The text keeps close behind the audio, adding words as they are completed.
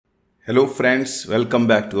Hello friends, welcome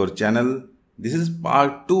back to our channel. This is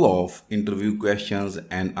part 2 of interview questions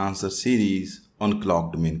and answer series on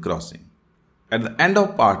Clock Domain Crossing. At the end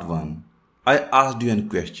of part 1, I asked you a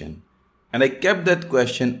question and I kept that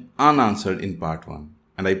question unanswered in part 1.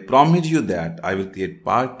 And I promised you that I will create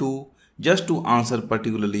part 2 just to answer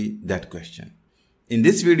particularly that question. In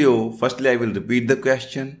this video, firstly I will repeat the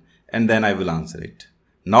question and then I will answer it.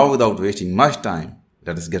 Now without wasting much time,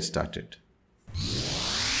 let us get started.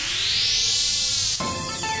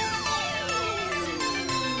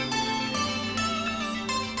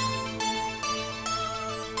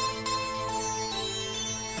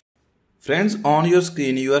 Friends, on your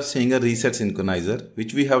screen you are seeing a reset synchronizer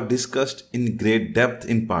which we have discussed in great depth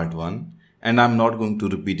in part 1 and I am not going to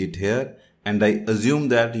repeat it here, and I assume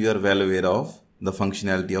that you are well aware of the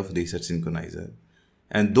functionality of reset synchronizer.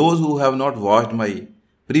 And those who have not watched my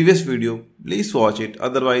previous video, please watch it,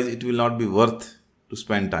 otherwise it will not be worth to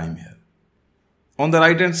spend time here. On the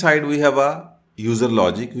right hand side we have a user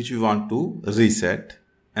logic which we want to reset,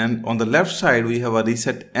 and on the left side we have a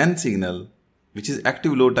reset N signal which is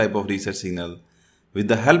active low type of reset signal. With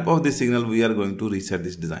the help of this signal we are going to reset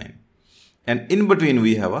this design. And in between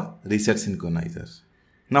we have a reset synchronizer.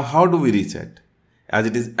 Now how do we reset? As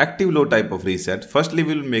it is active low type of reset, firstly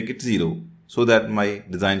we will make it 0 so that my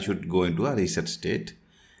design should go into a reset state.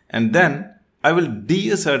 And then I will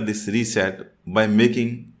deassert this reset by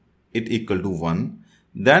making it equal to 1.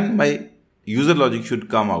 Then my user logic should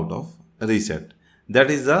come out of reset. That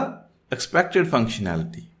is the expected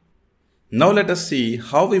functionality. Now let us see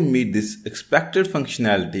how we meet this expected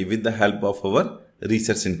functionality with the help of our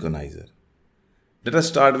reset synchronizer. Let us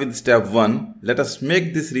start with step 1. Let us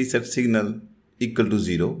make this reset signal equal to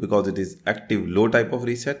 0 because it is active low type of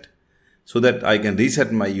reset, so that I can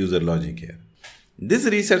reset my user logic here. This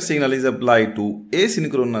reset signal is applied to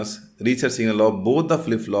asynchronous reset signal of both the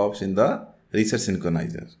flip-flops in the reset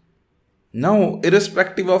synchronizer. Now,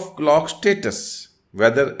 irrespective of clock status,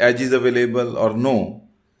 whether edge is available or no,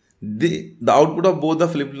 the output of both the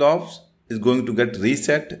flip-flops is going to get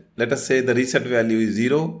reset. Let us say the reset value is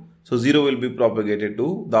 0. So 0 will be propagated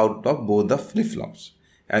to the output of both the flip-flops.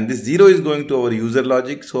 And this 0 is going to our user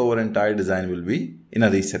logic. So our entire design will be in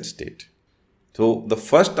a reset state. So the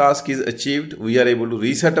first task is achieved. We are able to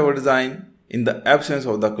reset our design in the absence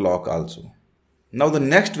of the clock also. Now the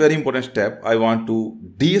next very important step, I want to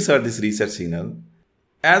deassert this reset signal.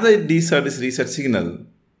 As I deassert this reset signal,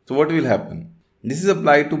 so what will happen? This is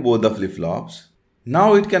applied to both the flip-flops.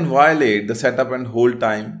 Now it can violate the setup and hold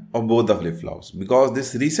time of both the flip-flops because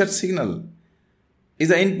this reset signal is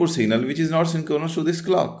an input signal which is not synchronous to this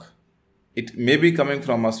clock. It may be coming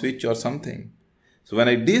from a switch or something. So when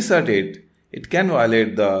I deassert it, it can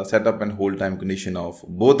violate the setup and hold time condition of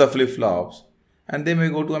both the flip-flops and they may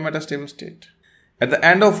go to a metastable state. At the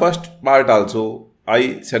end of first part also,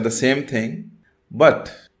 I said the same thing,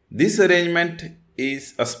 but this arrangement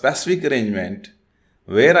is a specific arrangement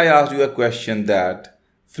where I asked you a question that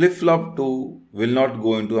flip-flop 2 will not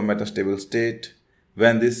go into a metastable state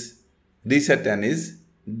when this reset N is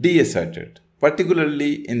deasserted.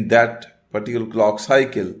 Particularly in that particular clock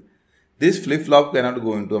cycle, this flip-flop cannot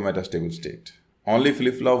go into a metastable state. Only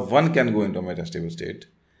flip-flop 1 can go into a metastable state.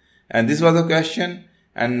 And this was a question,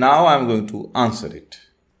 and now I am going to answer it.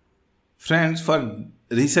 Friends, for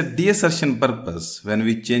reset deassertion purpose, when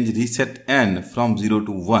we change reset N from 0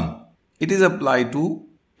 to 1, it is applied to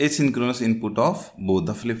asynchronous input of both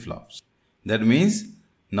the flip-flops. That means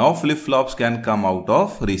now flip-flops can come out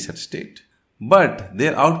of reset state. But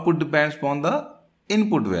their output depends upon the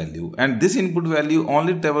input value, and this input value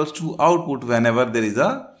only travels to output whenever there is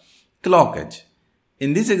a clock edge.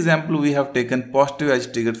 In this example, we have taken positive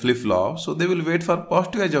edge triggered flip-flop, so they will wait for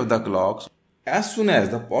positive edge of the clock. As soon as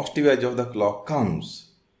the positive edge of the clock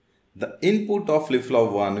comes, the input of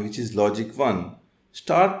flip-flop 1, which is logic 1,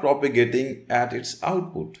 start propagating at its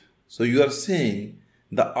output. So you are saying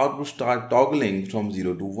the output start toggling from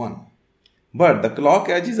 0 to 1. But the clock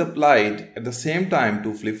edge is applied at the same time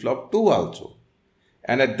to flip-flop 2 also.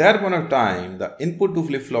 And at that point of time, the input to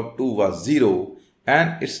flip-flop 2 was 0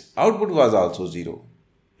 and its output was also 0.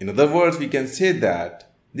 In other words, we can say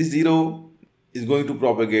that this 0 is going to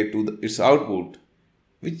propagate to its output,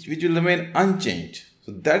 which will remain unchanged.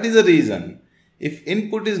 So that is the reason if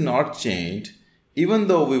input is not changed, even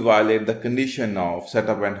though we violate the condition of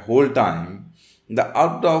setup and hold time, the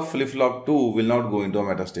output of flip-flop 2 will not go into a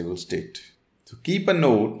metastable state. So keep a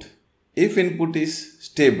note, if input is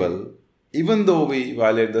stable, even though we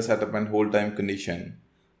violate the setup and hold time condition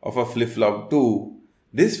of a flip-flop 2,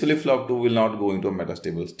 this flip-flop 2 will not go into a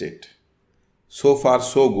metastable state. So far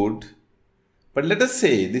so good. But let us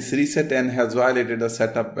say this reset n has violated the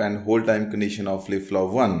setup and hold time condition of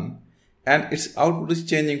flip-flop 1 and its output is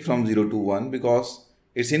changing from 0 to 1 because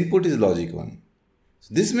its input is logic 1.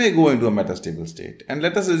 So this may go into a metastable state, and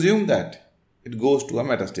let us assume that it goes to a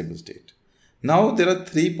metastable state. Now there are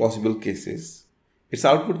three possible cases. Its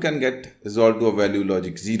output can get resolved to a value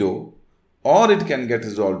logic 0 or it can get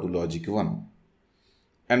resolved to logic 1.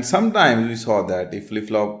 And sometimes we saw that if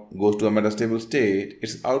flip-flop goes to a metastable state,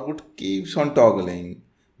 its output keeps on toggling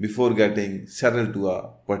before getting settled to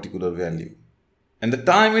a particular value. And the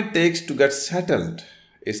time it takes to get settled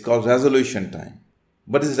is called resolution time.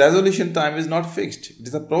 But this resolution time is not fixed, it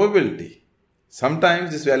is a probability.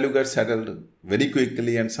 Sometimes this value gets settled very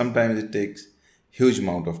quickly and sometimes it takes huge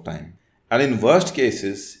amount of time. And in worst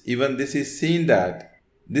cases, even this is seen that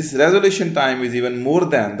this resolution time is even more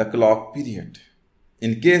than the clock period.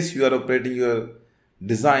 In case you are operating your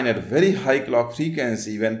design at very high clock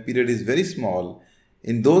frequency when period is very small,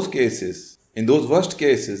 in those worst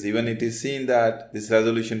cases, even it is seen that this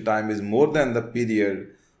resolution time is more than the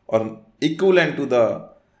period or equivalent to the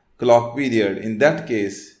clock period. In that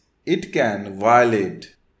case, it can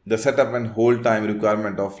violate the setup and hold time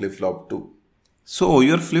requirement of flip-flop 2. So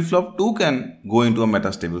your flip-flop 2 can go into a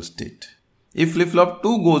metastable state. If flip-flop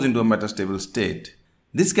 2 goes into a metastable state,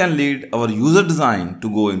 this can lead our user design to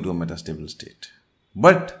go into a metastable state.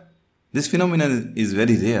 But this phenomenon is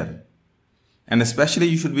very rare. And especially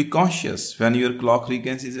you should be conscious when your clock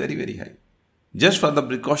frequency is very, very high. Just for the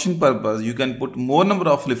precaution purpose, you can put more number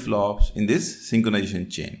of flip-flops in this synchronization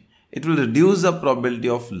chain. It will reduce the probability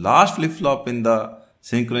of last flip-flop in the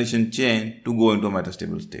synchronization chain to go into a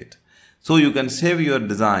metastable state. So you can save your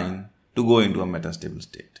design to go into a metastable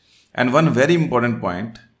state. And one very important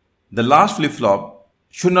point, the last flip-flop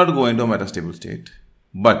should not go into a metastable state,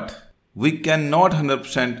 but we cannot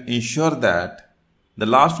 100% ensure that the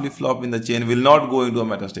last flip-flop in the chain will not go into a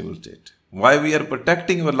metastable state. Why we are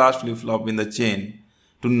protecting our last flip-flop in the chain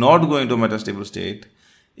to not go into a metastable state?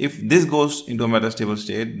 If this goes into a metastable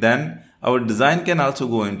state, then our design can also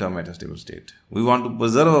go into a metastable state. We want to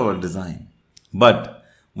preserve our design, but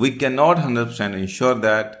we cannot 100% ensure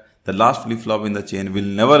that the last flip-flop in the chain will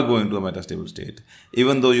never go into a metastable state.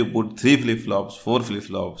 Even though you put 3 flip-flops, 4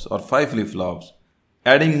 flip-flops or 5 flip-flops,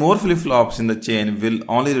 adding more flip-flops in the chain will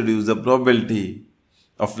only reduce the probability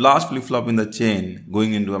of last flip-flop in the chain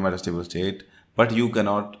going into a metastable state, but you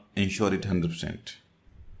cannot ensure it 100%.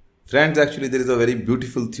 Friends, actually there is a very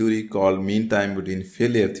beautiful theory called mean time between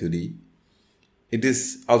failure theory. It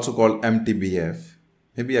is also called MTBF.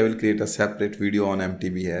 Maybe I will create a separate video on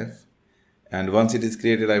MTBF. And once it is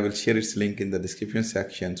created, I will share its link in the description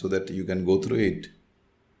section so that you can go through it.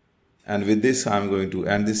 And with this, I'm going to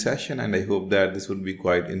end this session, and I hope that this will be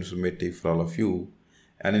quite informative for all of you.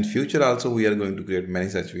 And in future also, we are going to create many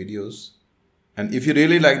such videos. And if you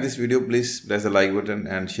really like this video, please press the like button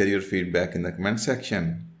and share your feedback in the comment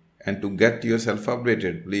section. And to get yourself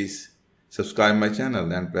updated, please subscribe my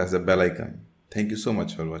channel and press the bell icon. Thank you so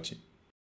much for watching.